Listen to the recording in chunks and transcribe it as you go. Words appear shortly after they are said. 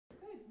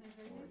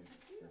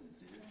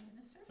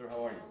Sir,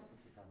 how are you?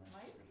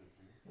 Mike?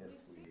 Yes,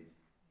 we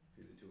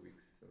visit 2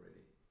 weeks already.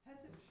 Has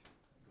it?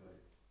 Good.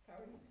 How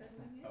are you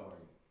settling in? How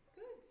are you?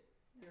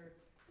 Good. Your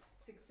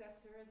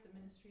successor at the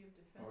Ministry of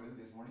Defense? How is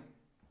it this morning?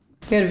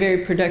 We had a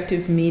very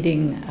productive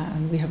meeting.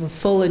 We have a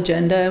full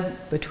agenda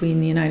between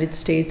the United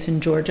States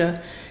and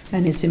Georgia,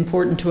 and it's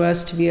important to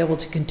us to be able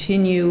to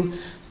continue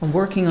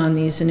working on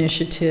these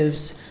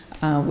initiatives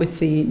with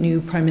the new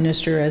Prime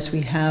Minister as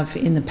we have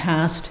in the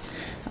past.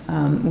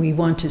 We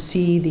want to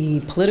see the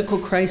political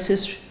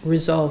crisis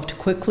resolved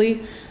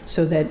quickly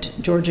so that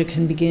Georgia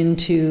can begin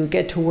to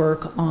get to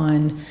work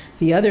on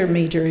the other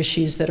major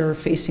issues that are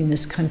facing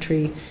this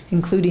country,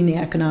 including the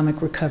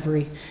economic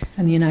recovery.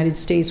 And the United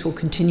States will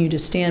continue to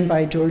stand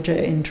by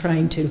Georgia in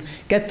trying to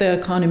get the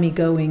economy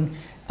going,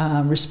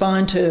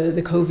 respond to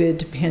the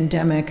COVID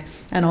pandemic,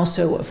 and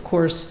also, of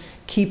course,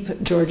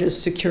 keep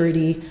Georgia's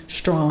security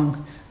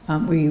strong.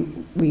 We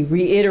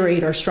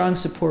reiterate our strong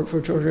support for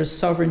Georgia's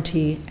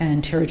sovereignty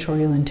and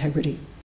territorial integrity.